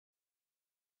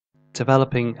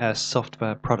Developing a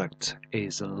software product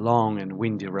is a long and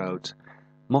windy road.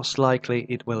 Most likely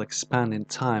it will expand in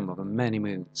time over many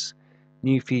moons.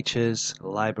 New features,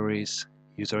 libraries,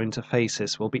 user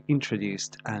interfaces will be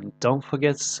introduced, and don't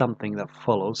forget something that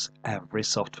follows every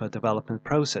software development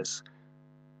process: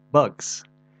 bugs.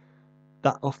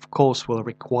 That of course will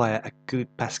require a good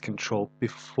pest control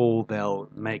before they'll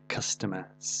make customers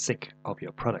sick of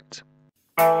your product.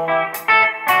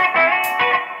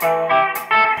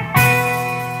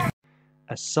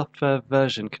 A software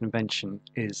version convention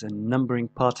is a numbering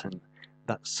pattern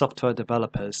that software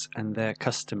developers and their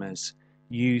customers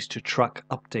use to track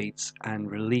updates and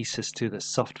releases to the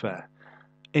software.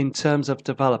 In terms of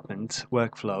development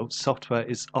workflow, software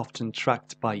is often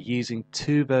tracked by using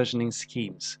two versioning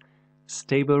schemes: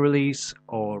 stable release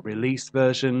or released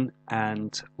version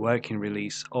and working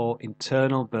release or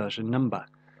internal version number.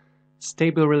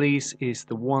 Stable release is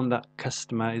the one that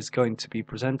customer is going to be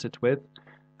presented with.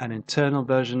 An internal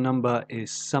version number is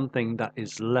something that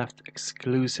is left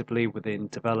exclusively within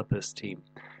developers team,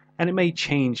 and it may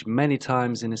change many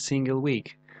times in a single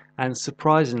week. And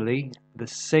surprisingly, the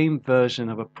same version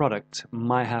of a product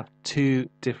might have two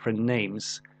different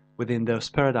names within those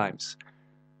paradigms.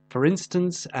 For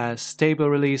instance, a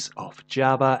stable release of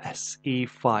Java SE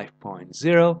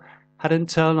 5.0 had an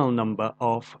internal number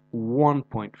of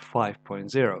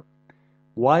 1.5.0.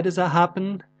 Why does that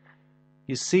happen?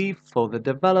 You see, for the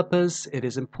developers, it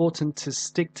is important to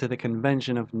stick to the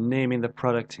convention of naming the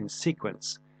product in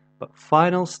sequence, but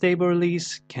final stable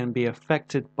release can be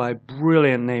affected by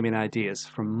brilliant naming ideas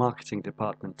from marketing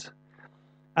department.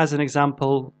 As an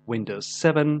example, Windows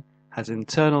 7 has an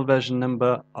internal version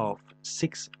number of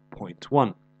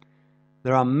 6.1.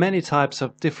 There are many types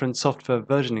of different software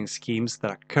versioning schemes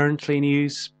that are currently in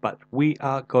use, but we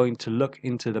are going to look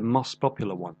into the most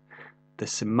popular one, the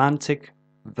Semantic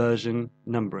Version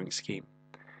Numbering Scheme.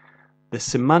 The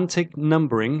semantic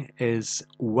numbering is a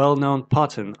well-known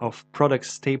pattern of product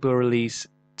stable release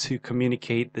to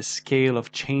communicate the scale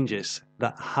of changes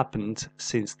that happened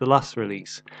since the last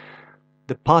release.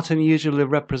 The pattern usually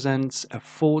represents a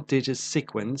 4-digit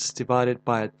sequence divided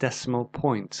by a decimal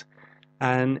point,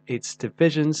 and its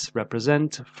divisions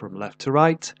represent, from left to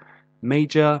right,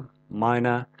 major,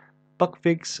 minor, bug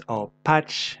fix or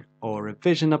patch or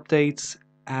revision updates,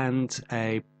 and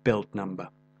a build number.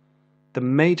 The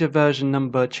major version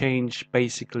number change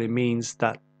basically means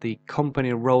that the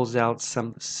company rolls out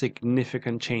some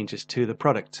significant changes to the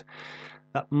product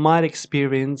that might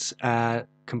experience a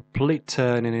complete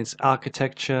turn in its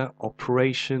architecture,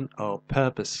 operation, or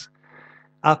purpose.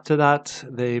 After that,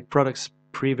 the product's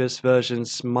previous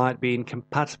versions might be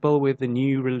incompatible with the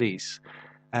new release.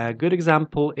 A good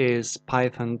example is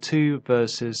Python 2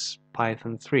 versus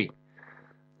Python 3.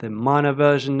 The minor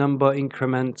version number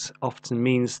increment often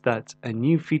means that a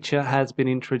new feature has been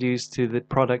introduced to the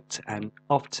product, and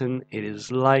often it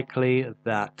is likely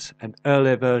that an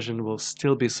earlier version will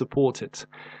still be supported,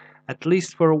 at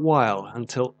least for a while,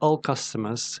 until all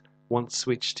customers want to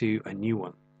switch to a new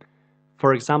one.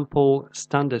 For example,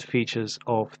 standard features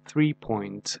of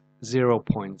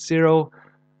 3.0.0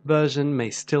 version may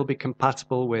still be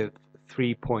compatible with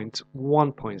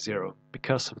 3.1.0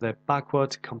 because of the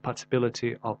backward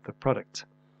compatibility of the product.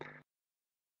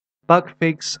 Bug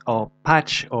fix or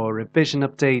patch or revision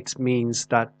update means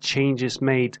that changes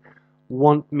made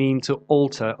won't mean to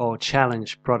alter or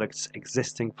challenge product's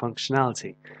existing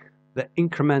functionality. The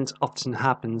increment often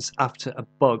happens after a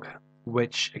bug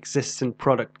which existing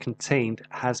product contained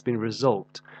has been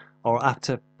resolved, or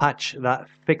after a patch that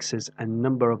fixes a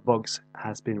number of bugs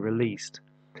has been released.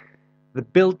 The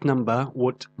build number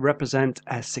would represent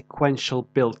a sequential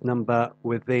build number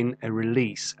within a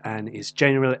release and is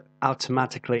generally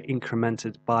automatically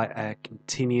incremented by a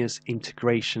continuous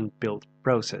integration build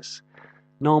process.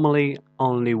 Normally,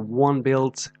 only one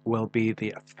build will be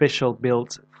the official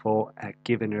build for a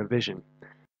given revision.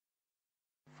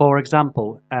 For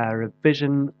example, a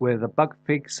revision with a bug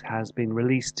fix has been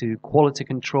released to quality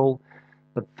control,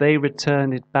 but they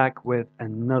returned it back with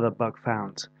another bug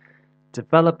found.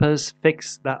 Developers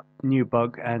fix that new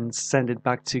bug and send it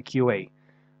back to QA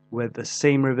with the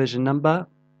same revision number,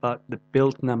 but the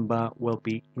build number will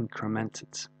be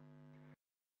incremented.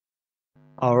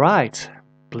 Alright,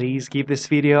 please give this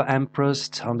video Emperor's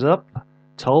thumbs up,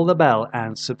 toll the bell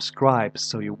and subscribe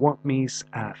so you won't miss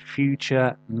a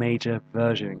future major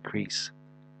version increase.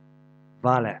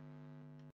 Vale!